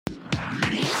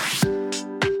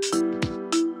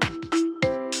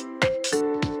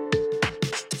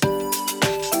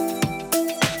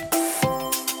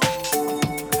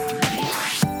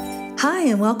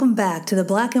and welcome back to the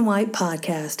Black and White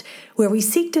Podcast, where we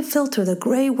seek to filter the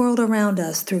gray world around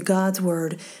us through God's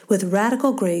Word with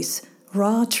radical grace,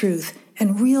 raw truth,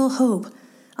 and real hope.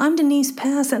 I'm Denise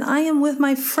Pass, and I am with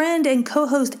my friend and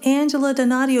co-host Angela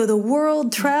Donadio, the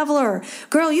world traveler.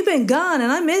 Girl, you've been gone, and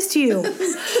I missed you.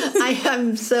 I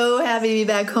am so happy to be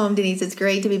back home, Denise. It's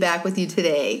great to be back with you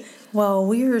today. Well,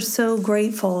 we are so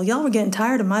grateful. Y'all were getting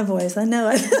tired of my voice. I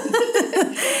know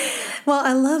it. Well,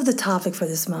 I love the topic for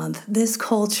this month. This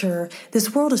culture,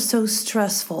 this world is so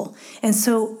stressful. And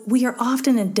so we are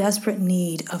often in desperate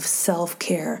need of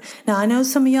self-care. Now, I know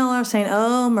some of y'all are saying,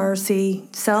 oh, mercy,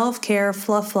 self-care,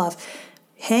 fluff.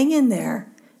 Hang in there,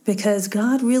 because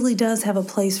God really does have a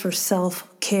place for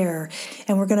self-care.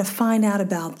 And we're going to find out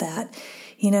about that.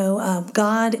 You know,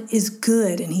 God is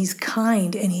good and He's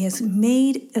kind, and He has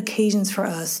made occasions for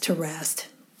us to rest.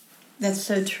 That's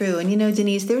so true. And you know,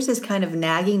 Denise, there's this kind of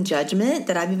nagging judgment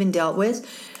that I've even dealt with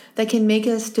that can make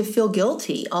us to feel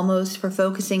guilty almost for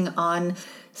focusing on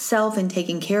self and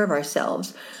taking care of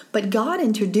ourselves. But God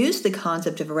introduced the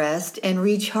concept of rest and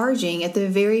recharging at the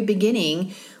very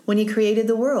beginning when He created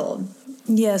the world.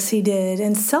 Yes, He did.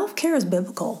 And self-care is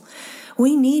biblical.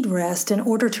 We need rest in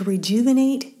order to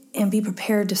rejuvenate and be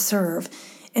prepared to serve.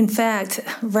 In fact,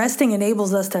 resting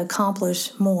enables us to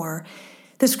accomplish more.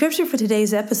 The scripture for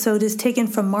today's episode is taken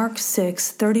from Mark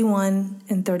 6:31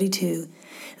 and 32.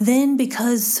 Then,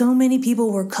 because so many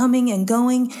people were coming and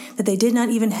going that they did not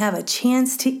even have a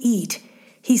chance to eat,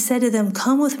 He said to them,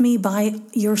 "Come with me by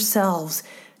yourselves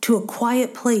to a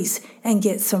quiet place and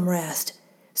get some rest."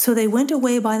 So they went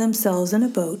away by themselves in a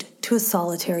boat to a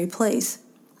solitary place.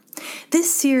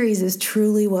 This series is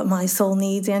truly what my soul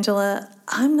needs, Angela.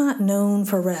 I'm not known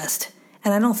for rest,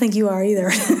 and I don't think you are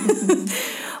either.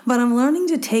 But I'm learning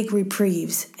to take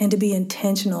reprieves and to be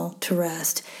intentional to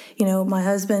rest. You know, my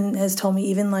husband has told me,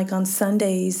 even like on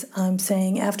Sundays, I'm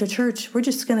saying after church, we're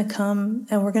just going to come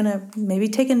and we're going to maybe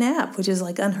take a nap, which is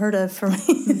like unheard of for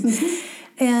me.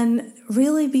 And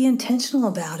really be intentional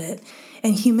about it.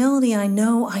 And humility, I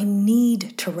know I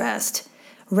need to rest.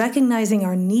 Recognizing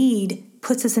our need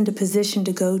puts us into position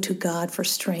to go to God for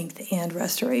strength and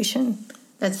restoration.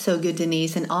 That's so good,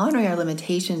 Denise. And honoring our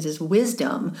limitations is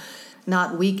wisdom,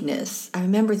 not weakness. I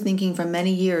remember thinking for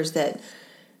many years that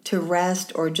to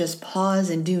rest or just pause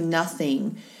and do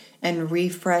nothing and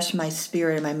refresh my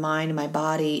spirit and my mind and my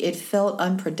body, it felt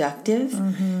unproductive.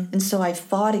 And so I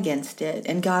fought against it.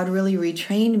 And God really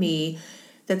retrained me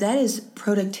that is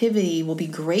productivity will be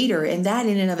greater. And that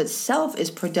in and of itself is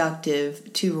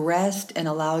productive, to rest and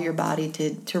allow your body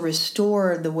to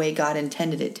restore the way God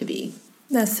intended it to be.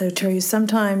 That's so true.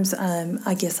 Sometimes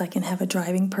I guess I can have a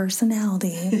driving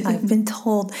personality, I've been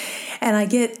told, and I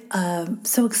get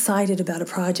so excited about a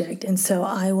project. And so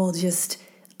I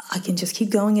can just keep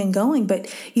going and going.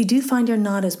 But you do find you're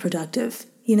not as productive,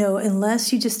 you know,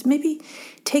 unless you just maybe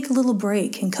take a little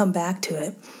break and come back to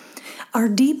it. Our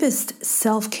deepest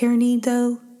self-care need,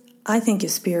 though, I think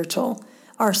is spiritual.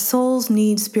 Our souls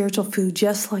need spiritual food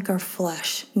just like our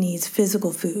flesh needs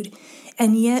physical food.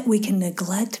 And yet we can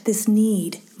neglect this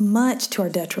need, much to our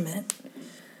detriment.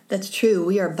 That's true.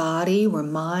 We are body, we're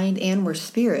mind, and we're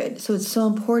spirit. So it's so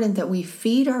important that we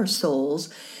feed our souls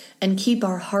and keep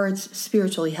our hearts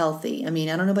spiritually healthy. I mean,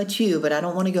 I don't know about you, but I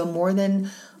don't want to go more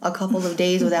than a couple of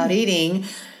days without eating.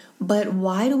 But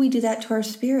why do we do that to our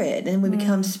spirit? And we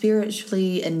become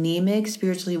spiritually anemic,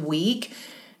 spiritually weak.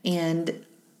 And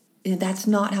that's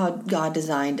not how God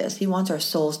designed us. He wants our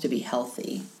souls to be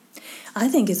healthy. I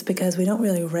think it's because we don't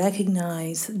really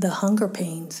recognize the hunger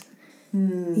pains,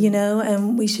 you know,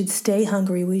 and we should stay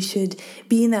hungry. We should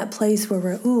be in that place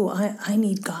where I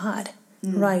need God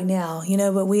right now, you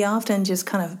know, but we often just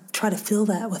kind of try to fill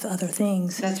that with other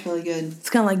things. That's really good. It's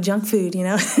kind of like junk food, you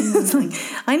know. It's like,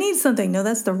 I need something. No,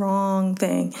 that's the wrong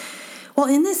thing. Well,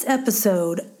 in this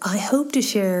episode, we hope to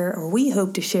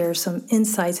share some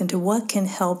insights into what can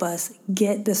help us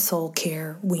get the soul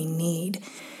care we need.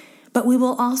 But we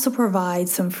will also provide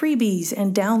some freebies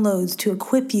and downloads to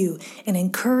equip you and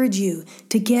encourage you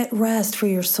to get rest for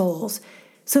your souls.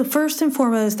 So first and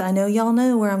foremost, I know y'all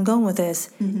know where I'm going with this,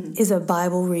 is a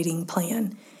Bible reading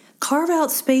plan. Carve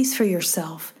out space for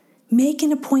yourself. Make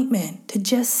an appointment to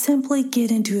just simply get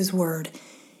into His Word.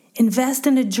 Invest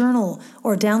in a journal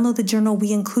or download the journal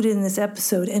we included in this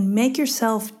episode and make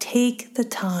yourself take the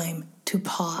time to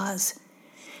pause.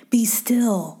 Be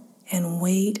still and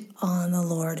wait on the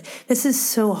Lord. This is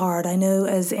so hard. I know,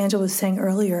 as Angela was saying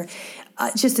earlier,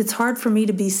 it's hard for me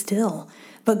to be still.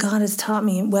 But God has taught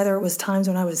me, whether it was times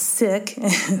when I was sick,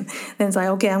 then it's like,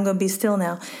 okay, I'm going to be still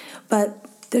now. But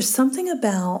there's something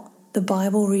about the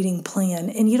Bible reading plan,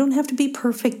 and you don't have to be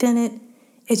perfect in it.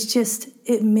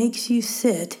 it makes you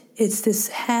sit. It's this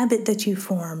habit that you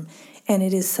form, and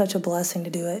it is such a blessing to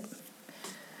do it.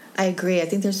 I agree. I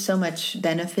think there's so much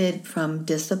benefit from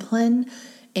discipline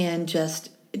and just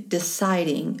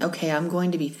deciding, okay, I'm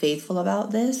going to be faithful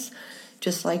about this.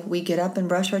 Just like we get up and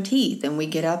brush our teeth and we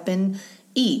get up and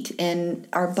eat. And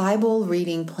our Bible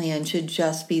reading plan should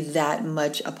just be that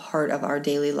much a part of our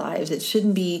daily lives. It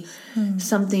shouldn't be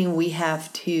something we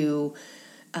have to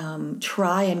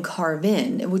try and carve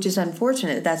in, which is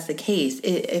unfortunate that that's the case.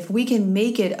 If we can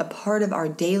make it a part of our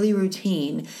daily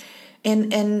routine.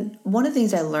 And one of the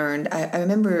things I learned, I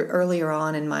remember earlier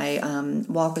on in my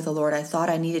walk with the Lord, I thought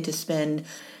I needed to spend,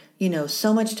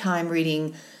 so much time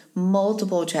reading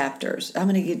multiple chapters. I'm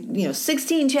going to get,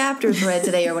 16 chapters read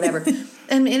today or whatever.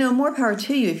 And, more power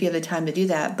to you if you have the time to do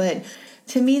that. But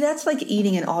to me, that's like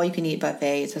eating an all-you-can-eat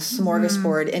buffet. It's a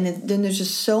smorgasbord. And then there's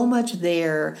just so much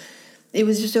there. It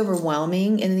was just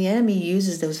overwhelming. And the enemy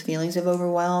uses those feelings of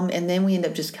overwhelm. And then we end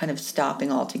up just kind of stopping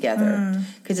altogether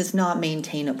because it's not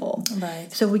maintainable.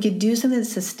 Right. So we could do something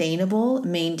that's sustainable,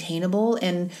 maintainable,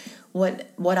 and what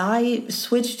I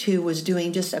switched to was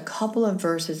doing just a couple of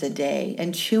verses a day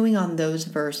and chewing on those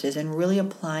verses and really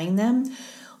applying them,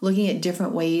 looking at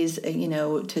different ways,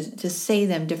 to say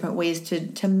them, different ways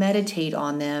to meditate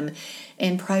on them,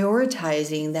 and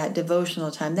prioritizing that devotional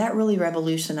time. That really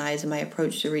revolutionized my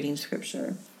approach to reading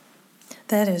Scripture.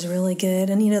 That is really good.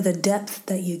 And, the depth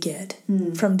that you get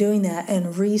from doing that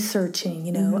and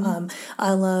researching,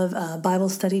 I love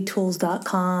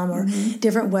BibleStudyTools.com or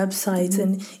different websites.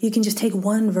 And you can just take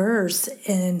one verse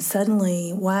and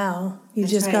suddenly, wow, you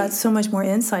That's just right. got so much more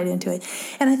insight into it.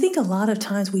 And I think a lot of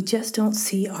times we just don't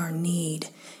see our need.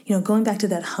 Going back to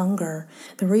that hunger,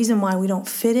 the reason why we don't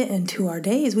fit it into our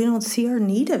days, we don't see our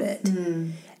need of it.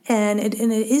 And it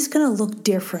is going to look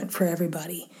different for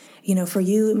everybody. For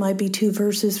you, it might be 2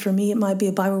 verses. For me, it might be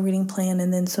a Bible reading plan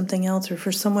and then something else. Or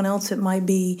for someone else, it might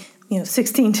be,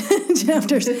 16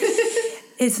 chapters.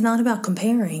 It's not about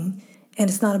comparing, and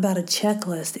it's not about a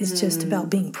checklist. It's just about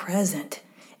being present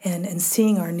and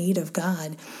seeing our need of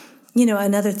God.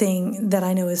 Another thing that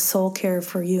I know is soul care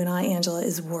for you and I, Angela,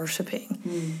 is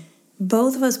worshiping.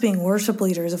 Both of us being worship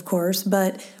leaders, of course,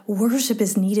 but worship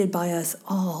is needed by us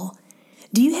all.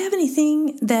 Do you have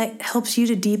anything that helps you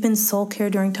to deepen soul care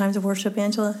during times of worship,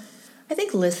 Angela? I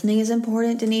think listening is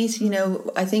important, Denise.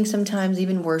 I think sometimes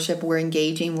even worship, we're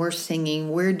engaging, we're singing,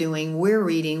 we're doing, we're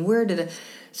reading,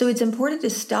 so it's important to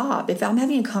stop. If I'm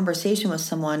having a conversation with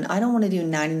someone, I don't want to do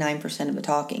 99% of the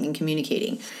talking and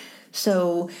communicating.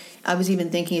 So I was even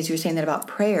thinking as you were saying that about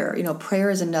prayer. Prayer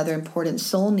is another important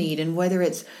soul need, and whether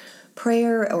it's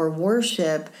prayer or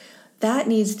worship, that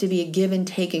needs to be a give and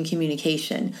take in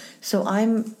communication. So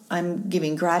I'm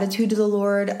giving gratitude to the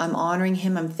Lord. I'm honoring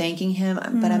Him. I'm thanking Him.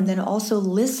 But I'm then also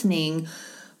listening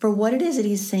for what it is that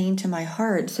He's saying to my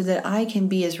heart so that I can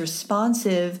be as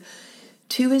responsive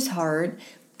to His heart,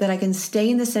 that I can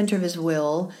stay in the center of His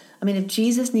will. I mean, if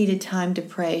Jesus needed time to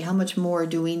pray, how much more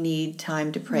do we need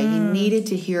time to pray? He needed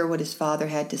to hear what His Father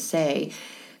had to say.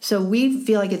 So we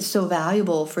feel like it's so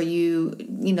valuable for you,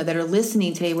 that are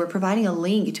listening today. We're providing a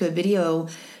link to a video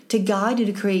to guide you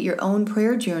to create your own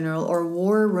prayer journal or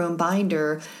war room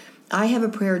binder. I have a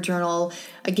prayer journal.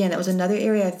 Again, that was another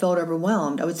area I felt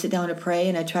overwhelmed. I would sit down to pray,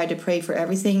 and I tried to pray for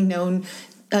everything known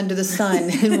under the sun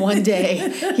in one day.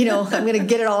 I'm going to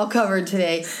get it all covered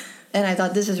today. And I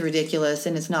thought, this is ridiculous,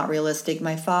 and it's not realistic.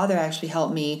 My father actually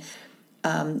helped me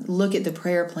look at the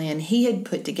prayer plan he had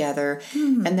put together,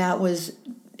 and that was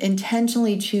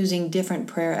intentionally choosing different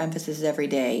prayer emphasis every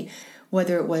day,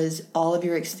 whether it was all of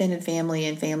your extended family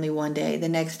and family one day. The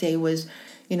next day was,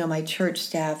 my church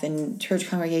staff and church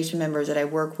congregation members that I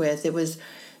work with. It was,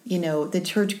 the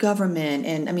church government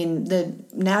and the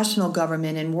national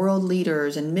government and world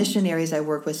leaders and missionaries I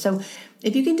work with. So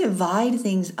if you can divide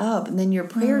things up, then your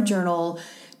prayer journal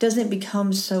doesn't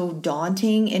become so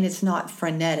daunting and it's not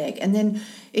frenetic. And then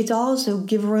it's also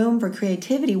give room for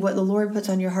creativity, what the Lord puts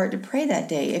on your heart to pray that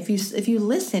day. If you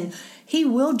listen, He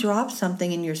will drop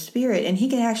something in your spirit, and He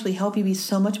can actually help you be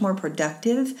so much more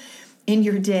productive in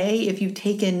your day if you've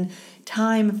taken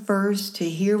time first to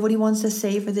hear what He wants to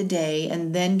say for the day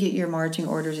and then get your marching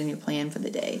orders and your plan for the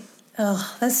day.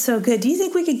 Oh, that's so good. Do you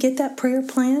think we could get that prayer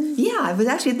plan? Yeah, I was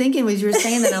actually thinking as you were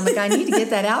saying that, I'm like, I need to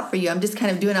get that out for you. I'm just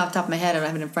kind of doing it off the top of my head. I don't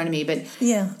have it in front of me, but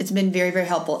yeah, it's been very, very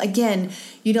helpful. Again,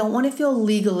 you don't want to feel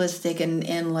legalistic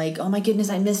and like, oh my goodness,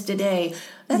 I missed today.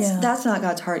 That's not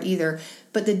God's heart either.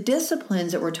 But the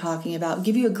disciplines that we're talking about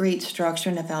give you a great structure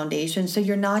and a foundation, so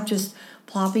you're not just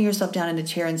plopping yourself down in a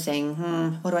chair and saying,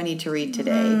 what do I need to read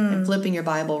today? And flipping your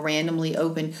Bible randomly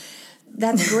open.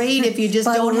 That's great if you just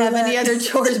don't have any other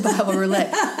chores, Bible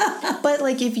roulette. But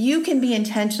like if you can be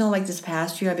intentional, like this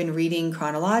past year, I've been reading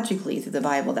chronologically through the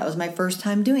Bible. That was my first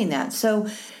time doing that. So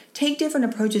take different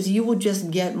approaches. You will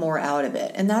just get more out of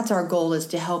it. And that's our goal, is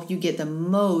to help you get the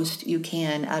most you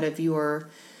can out of your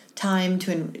time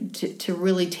to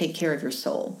really take care of your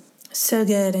soul. So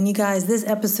good. And you guys, this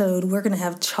episode, we're going to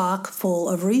have chock full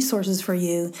of resources for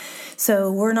you. So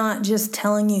we're not just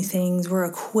telling you things, we're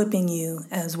equipping you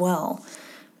as well.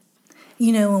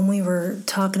 You know, when we were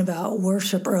talking about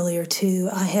worship earlier too,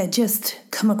 I had just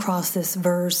come across this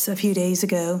verse a few days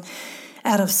ago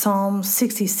out of Psalm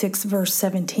 66, verse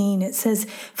 17. It says,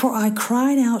 "For I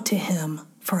cried out to him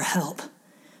for help,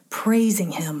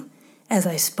 praising him as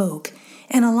I spoke."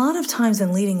 And a lot of times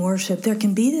in leading worship, there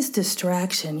can be this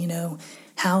distraction, you know,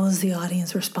 how is the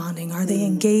audience responding? Are they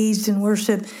engaged in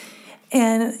worship?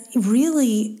 And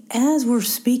really, as we're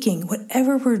speaking,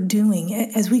 whatever we're doing,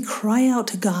 as we cry out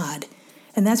to God,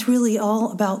 and that's really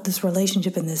all about this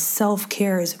relationship and this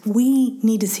self-care, is we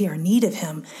need to see our need of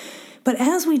him. But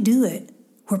as we do it,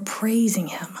 we're praising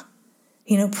him.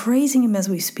 You know, praising him as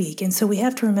we speak. And so we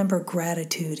have to remember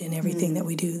gratitude in everything that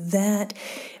we do. That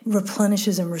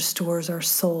replenishes and restores our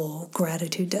soul.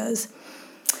 Gratitude does.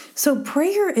 So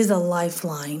prayer is a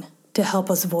lifeline to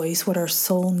help us voice what our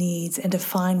soul needs and to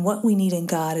find what we need in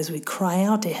God as we cry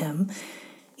out to him.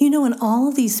 You know, in all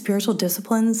of these spiritual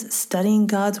disciplines, studying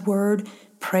God's word,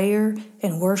 prayer,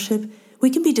 and worship,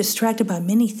 we can be distracted by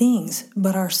many things,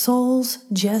 but our souls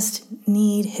just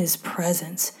need his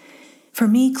presence. For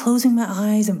me, closing my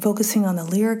eyes and focusing on the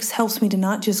lyrics helps me to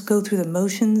not just go through the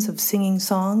motions of singing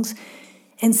songs.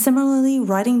 And similarly,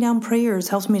 writing down prayers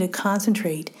helps me to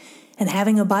concentrate. And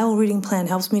having a Bible reading plan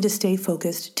helps me to stay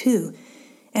focused too.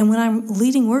 And when I'm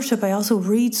leading worship, I also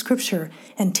read scripture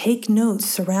and take notes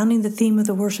surrounding the theme of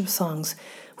the worship songs,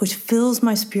 which fills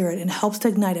my spirit and helps to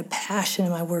ignite a passion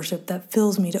in my worship that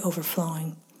fills me to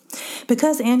overflowing.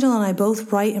 Because Angela and I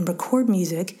both write and record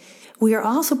music, we are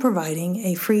also providing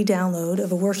a free download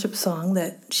of a worship song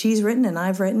that she's written and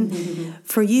I've written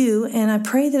for you, and I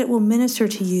pray that it will minister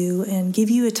to you and give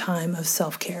you a time of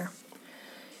self-care.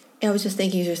 I was just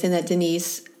thinking, as you're saying that,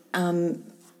 Denise,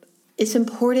 it's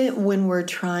important when we're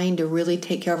trying to really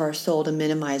take care of our soul to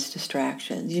minimize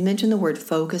distractions. You mentioned the word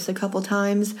focus a couple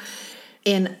times,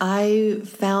 and I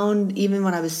found even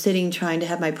when I was sitting trying to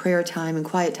have my prayer time and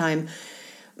quiet time,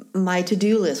 my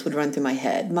to-do list would run through my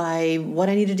head, my what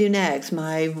I need to do next,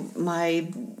 my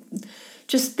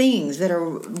just things that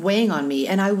are weighing on me.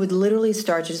 And I would literally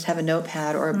start to just have a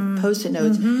notepad or post-it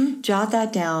notes, jot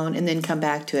that down, and then come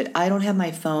back to it. I don't have my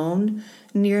phone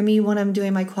near me when I'm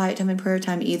doing my quiet time and prayer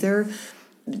time either,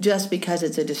 just because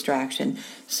it's a distraction.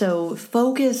 So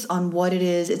focus on what it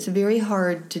is. It's very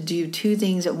hard to do two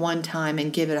things at one time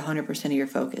and give it 100% of your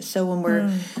focus. So when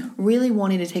we're really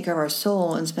wanting to take care of our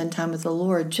soul and spend time with the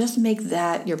Lord, just make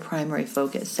that your primary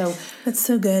focus. So that's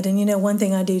so good. And you know, one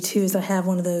thing I do too is I have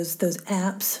one of those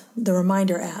apps, the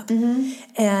reminder app.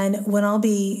 And when I'll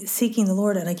be seeking the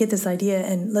Lord and I get this idea,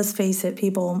 and let's face it,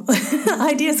 people,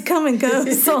 ideas come and go.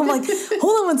 So I'm like,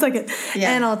 hold on one second.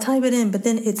 Yeah. And I'll type it in, but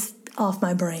then it's off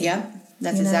my brain. Yeah,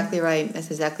 that's exactly right.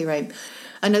 That's exactly right.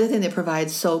 Another thing that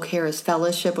provides soul care is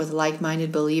fellowship with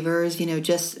like-minded believers, you know,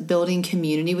 just building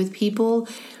community with people.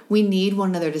 We need one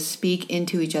another to speak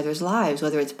into each other's lives,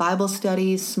 whether it's Bible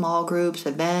studies, small groups,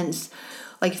 events.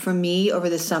 Like for me, over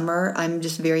the summer, I'm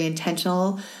just very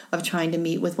intentional of trying to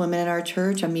meet with women in our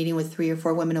church. I'm meeting with 3 or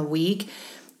 4 women a week.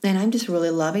 And I'm just really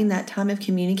loving that time of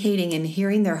communicating and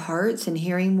hearing their hearts and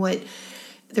hearing what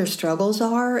their struggles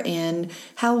are and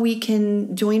how we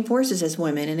can join forces as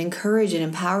women and encourage and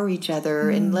empower each other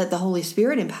and let the Holy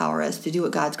Spirit empower us to do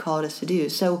what God's called us to do.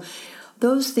 So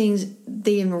those things,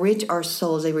 they enrich our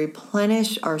souls. They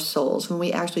replenish our souls when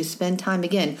we actually spend time.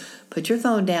 Again, put your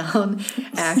phone down,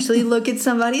 actually look at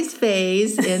somebody's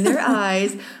face in their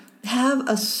eyes, have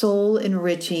a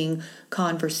soul-enriching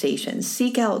conversation.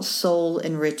 Seek out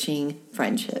soul-enriching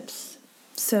friendships.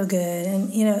 So good.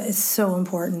 And, you know, it's so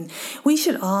important. We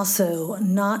should also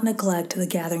not neglect the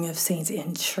gathering of saints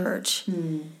in church.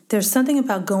 There's something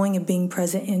about going and being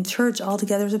present in church all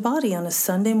together as a body on a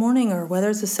Sunday morning, or whether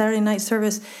it's a Saturday night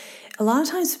service. A lot of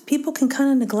times people can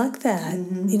kind of neglect that.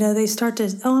 You know, they start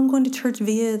to, I'm going to church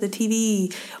via the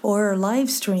TV or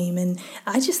live stream. And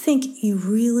I just think you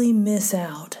really miss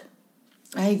out.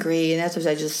 I agree. And that's what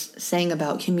I was just saying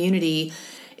about community.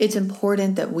 It's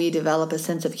important that we develop a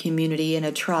sense of community and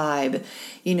a tribe.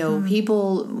 You know,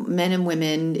 people, men and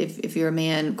women, if you're a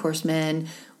man, of course, men,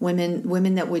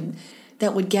 women that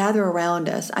would gather around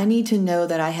us. I need to know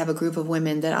that I have a group of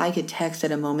women that I could text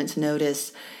at a moment's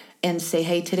notice and say,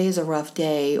 hey, today's a rough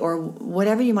day, or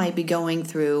whatever you might be going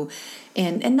through.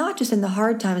 And not just in the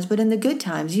hard times, but in the good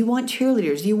times. You want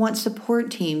cheerleaders. You want support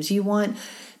teams. You want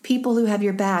people who have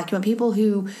your back. You want people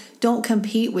who don't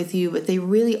compete with you, but they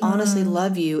really honestly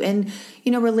love you. And,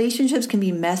 relationships can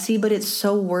be messy, but it's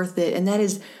so worth it. And that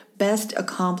is best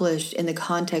accomplished in the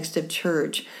context of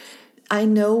church. I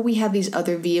know we have these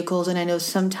other vehicles, and I know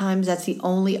sometimes that's the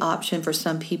only option for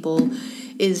some people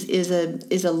is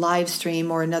a live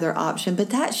stream or another option, but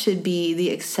that should be the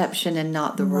exception and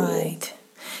not the rule. Right.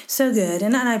 So good.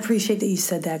 And I appreciate that you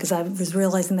said that, because I was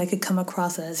realizing that could come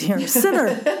across as, you're a sinner.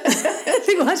 If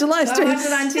you watch a live stream. Watch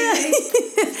it on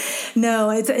TV. No,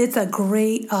 it's a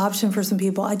great option for some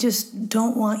people. I just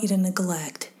don't want you to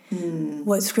neglect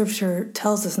what Scripture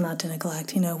tells us not to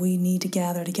neglect. We need to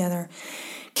gather together.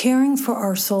 Caring for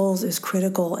our souls is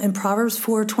critical. In Proverbs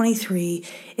 4:23,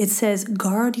 it says,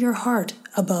 guard your heart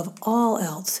above all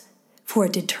else, for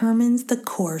it determines the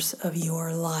course of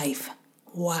your life.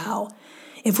 Wow.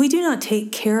 If we do not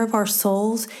take care of our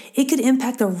souls, it could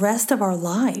impact the rest of our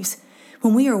lives.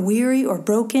 When we are weary or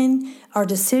broken, our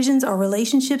decisions, our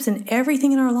relationships, and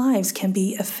everything in our lives can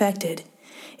be affected.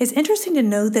 It's interesting to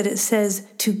note that it says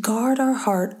to guard our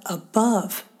heart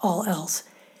above all else.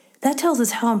 That tells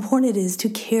us how important it is to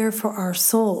care for our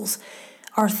souls.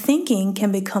 Our thinking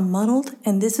can become muddled,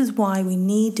 and this is why we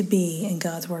need to be in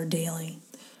God's Word daily.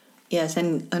 Yes,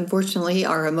 and unfortunately,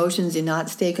 our emotions do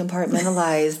not stay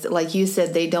compartmentalized. Like you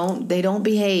said, they don't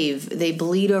behave. They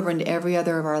bleed over into every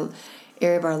other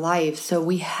area of our life. So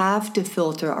we have to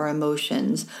filter our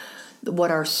emotions,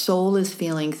 what our soul is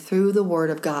feeling, through the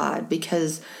Word of God,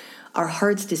 because our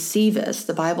hearts deceive us.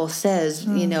 The Bible says,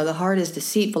 the heart is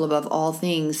deceitful above all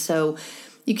things. So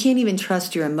you can't even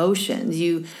trust your emotions.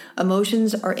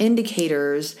 Emotions are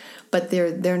indicators, but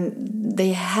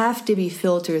they have to be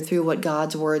filtered through what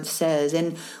God's Word says.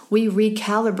 And we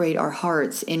recalibrate our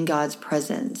hearts in God's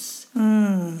presence.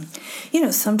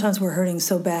 Sometimes we're hurting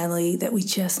so badly that we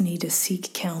just need to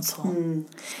seek counsel.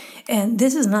 And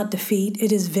this is not defeat,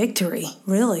 it is victory,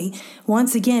 really.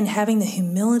 Once again, having the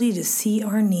humility to see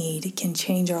our need can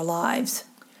change our lives.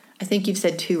 I think you've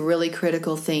said two really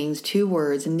critical things, two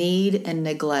words, need and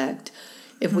neglect.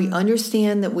 If we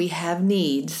understand that we have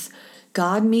needs,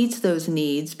 God meets those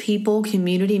needs, people,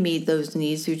 community meet those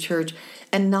needs through church,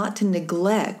 and not to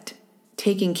neglect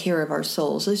taking care of our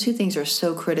souls. Those two things are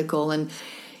so critical. And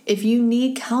if you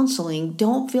need counseling,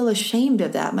 don't feel ashamed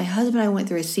of that. My husband and I went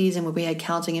through a season where we had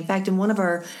counseling. In fact, in one of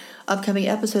our upcoming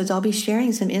episodes, I'll be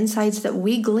sharing some insights that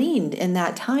we gleaned in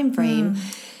that time frame.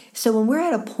 So when we're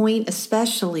at a point,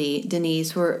 especially,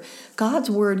 Denise, where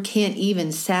God's Word can't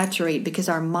even saturate because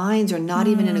our minds are not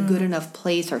even in a good enough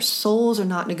place, our souls are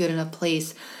not in a good enough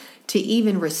place to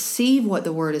even receive what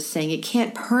the Word is saying. It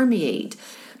can't permeate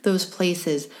those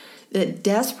places that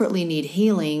desperately need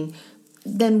healing.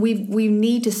 Then we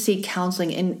need to seek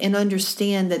counseling and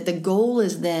understand that the goal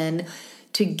is then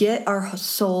to get our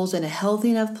souls in a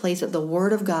healthy enough place that the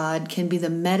Word of God can be the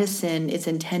medicine it's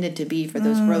intended to be for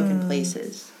those broken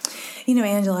places.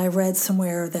 Angela, I read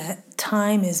somewhere that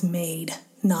time is made,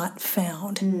 not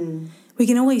found. We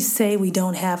can always say we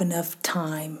don't have enough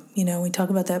time. We talk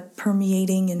about that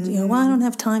permeating and, I don't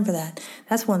have time for that.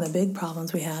 That's one of the big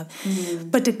problems we have.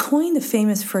 But to coin the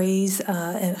famous phrase,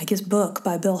 and I guess book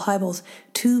by Bill Hybels,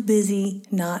 too busy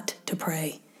not to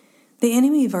pray. The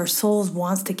enemy of our souls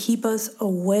wants to keep us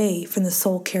away from the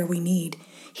soul care we need.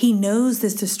 He knows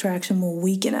this distraction will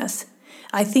weaken us.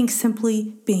 I think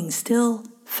simply being still,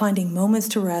 finding moments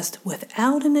to rest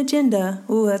without an agenda,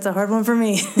 that's a hard one for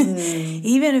me,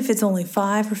 even if it's only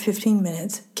 5 or 15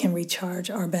 minutes, can recharge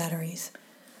our batteries.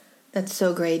 That's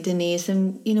so great, Denise.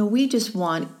 And, we just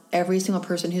want every single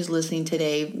person who's listening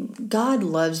today, God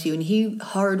loves you and He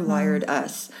hardwired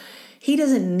us. He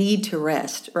doesn't need to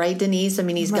rest, right, Denise?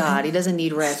 He's God. He doesn't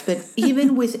need rest. But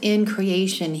even within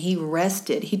creation, He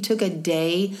rested. He took a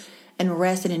day and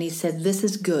rested, and He said, this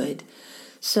is good.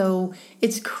 So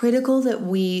it's critical that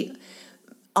we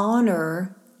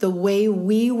honor the way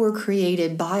we were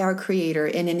created by our Creator,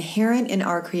 and inherent in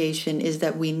our creation is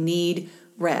that we need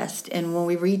rest. And when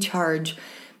we recharge,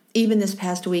 even this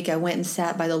past week, I went and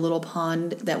sat by the little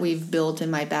pond that we've built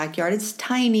in my backyard. It's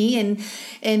tiny,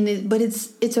 but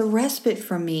it's a respite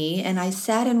for me. And I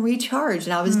sat and recharged.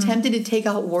 And I was tempted to take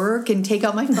out work and take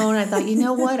out my phone. And I thought, you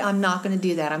know what? I'm not going to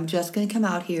do that. I'm just going to come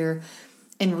out here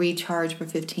and recharge for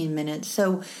 15 minutes.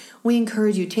 So we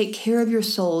encourage you, take care of your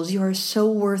souls. You are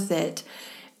so worth it.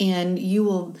 And you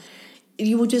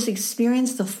will just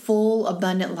experience the full,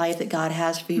 abundant life that God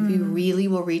has for you if you really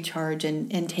will recharge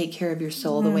and take care of your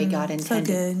soul the way God intended.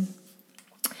 So good.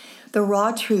 The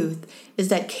raw truth is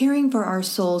that caring for our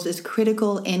souls is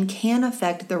critical and can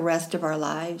affect the rest of our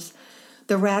lives.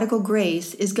 The radical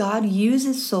grace is God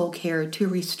uses soul care to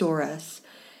restore us.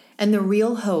 And the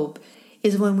real hope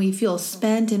is when we feel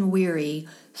spent and weary,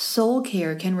 soul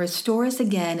care can restore us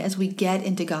again as we get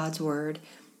into God's Word.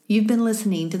 You've been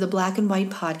listening to the Black and White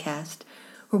Podcast,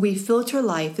 where we filter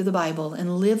life through the Bible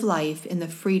and live life in the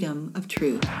freedom of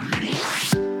truth.